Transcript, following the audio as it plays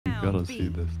gotta see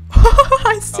this.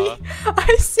 I see.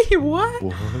 I see. What?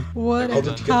 What? What? How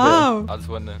did you get How? there? Alles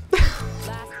Wunde.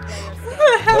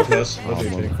 Not nice. What do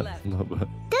you think? No, but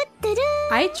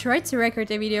I tried to record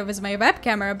a video with my web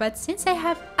camera, but since I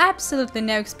have absolutely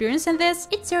no experience in this,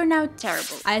 it turned out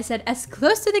terrible. I said as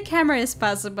close to the camera as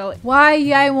possible. Why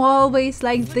I'm always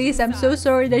like this? I'm so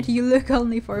sorry that you look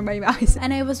only for my eyes.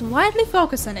 And I was widely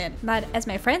focused on it, but as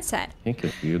my friend said, I think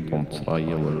if you don't try,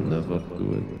 you will never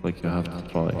do it. Like, you have to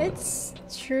try. it's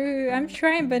true, I'm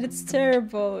trying, but it's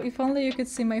terrible. If only you could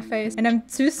see my face. And I'm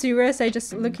too serious, I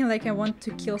just looking like I want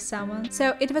to kill someone.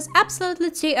 So it was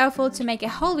absolutely too awful to make a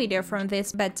whole video from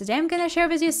this, but today I'm gonna share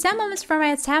with you some moments from my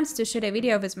attempts to shoot a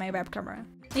video with my web camera.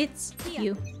 It's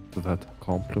you. Is that a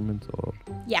compliment or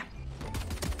Yeah.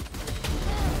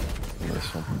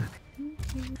 nice one?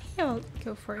 He'll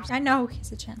go first. I know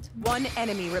he's a gentleman. One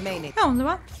enemy remaining. Oh, only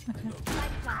one? Okay.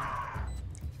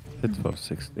 Hit for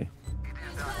 60.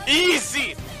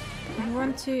 Easy! You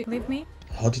want to leave me?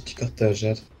 How did you get there,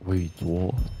 Jed? Wait,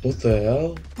 what? What the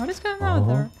hell? What is going on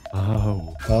there?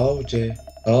 Ow. How, Jay?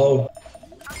 How?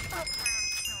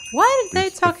 What are they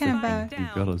It's talking different. about? You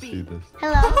gotta see this.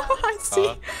 I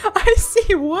see. I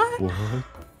see. What? What?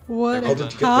 What? How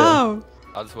did you get How?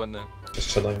 Alles Wunde. Just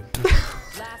chilling.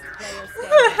 Last player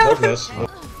standing. Not nice.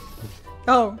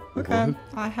 Oh, okay. What?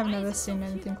 I have never seen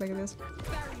anything like this.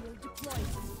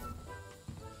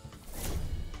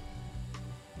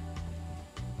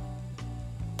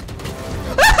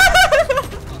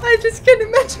 I just can't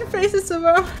imagine faces of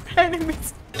our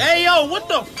enemies. Hey yo, what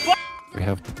the fuck? We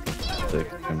have to take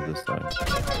him this time.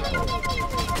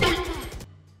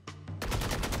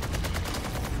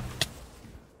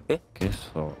 Okay,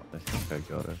 so I think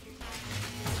I got it.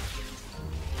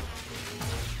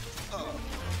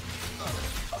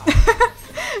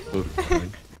 Okay.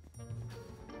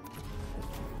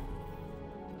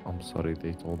 I'm sorry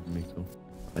they told me to.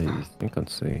 I think I'll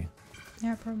say.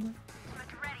 Yeah, probably.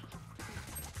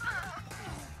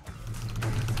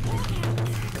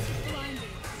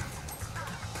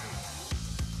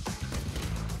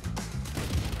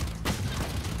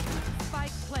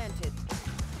 Spike planted.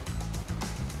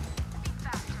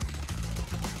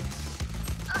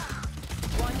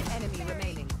 One enemy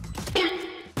remaining. Player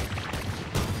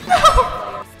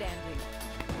standing.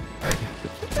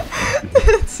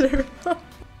 It's terrible.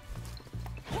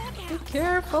 Be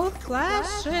careful,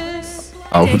 flashes.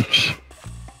 Ouch!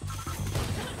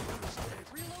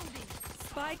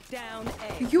 Spike down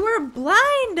A. You were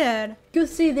blinded. You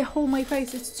see the whole my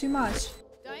face. It's too much.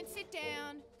 Don't sit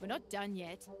down. We're not done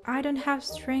yet. I don't have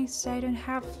strengths. I don't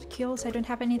have kills. I don't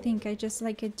have anything. I just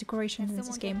like a decoration in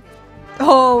this game.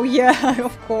 Oh yeah,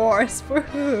 of course. For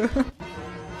who?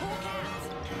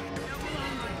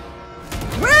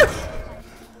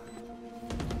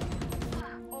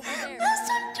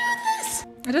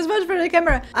 I just watched for the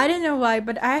camera. I don't know why,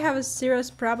 but I have a serious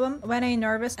problem when I'm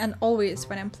nervous and always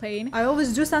when I'm playing. I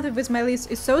always do something with my lips.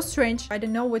 It's so strange. I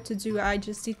don't know what to do. I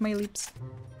just eat my lips.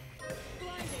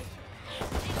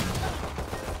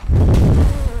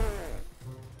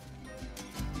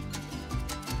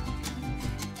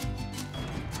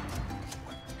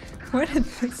 What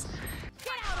is this?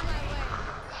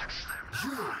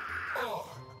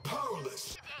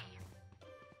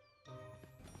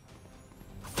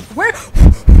 Where?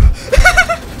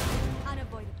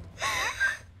 Unavoidable.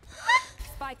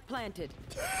 Spike planted.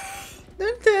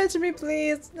 Don't touch me,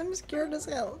 please. I'm scared as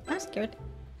hell. I'm scared.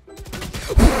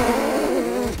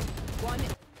 One.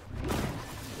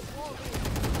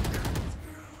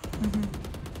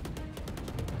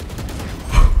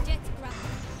 Jets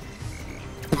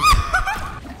grapple.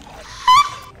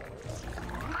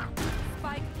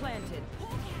 Spike planted.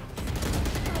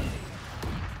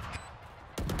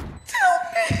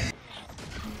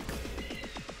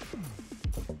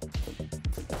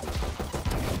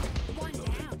 One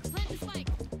down. Plant the spike.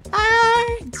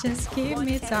 Just give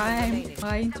me time.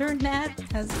 My internet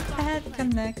has bad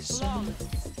connection.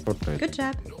 Fortnite. Good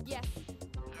job. Yes.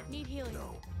 Need healing.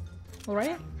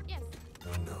 Alright. Yes.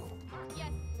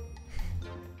 Yes.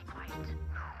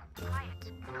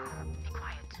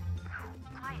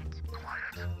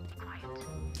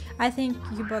 I think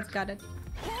you both got it.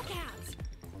 Hawk out.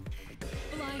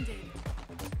 Blinded.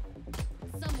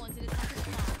 Someone's in a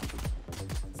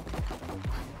second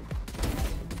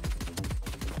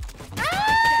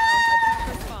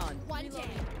Attacker spawn. One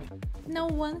down. No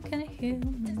one can heal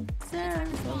me. And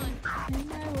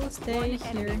I will stay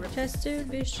here just to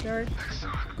be sure.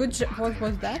 Good job. What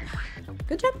was that?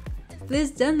 Good job.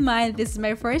 Please don't mind, this is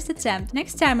my first attempt.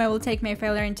 Next time I will take my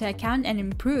failure into account and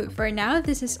improve. For now,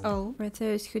 this is all for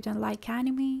those who don't like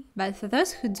anime, but for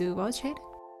those who do watch it.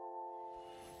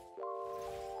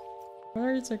 What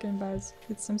are you talking about?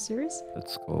 It's some series?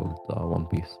 It's called One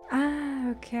Piece. Ah,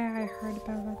 okay, I heard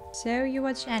about that. So you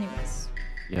watch animes?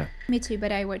 Yeah. Me too,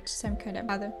 but I watch some kind of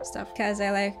other stuff because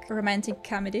I like romantic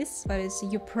comedies, but it's,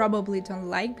 you probably don't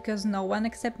like because no one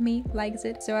except me likes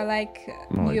it. So I like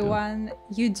No, I new do. one.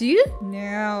 You do?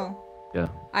 No. Yeah.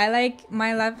 I like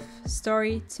My Love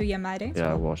Story to Yamada.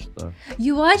 Yeah, I watched that.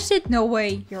 You watched it? No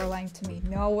way. You're lying to me.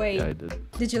 No way. Yeah, I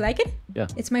did. Did you like it? Yeah.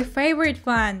 It's my favorite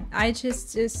one. I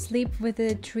just sleep with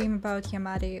a dream about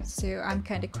Yamada, so I'm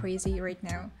kind of crazy right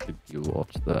now. Did you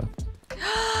watch that?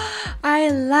 I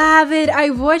love it.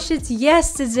 I watched it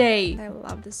yesterday. I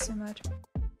love this so much.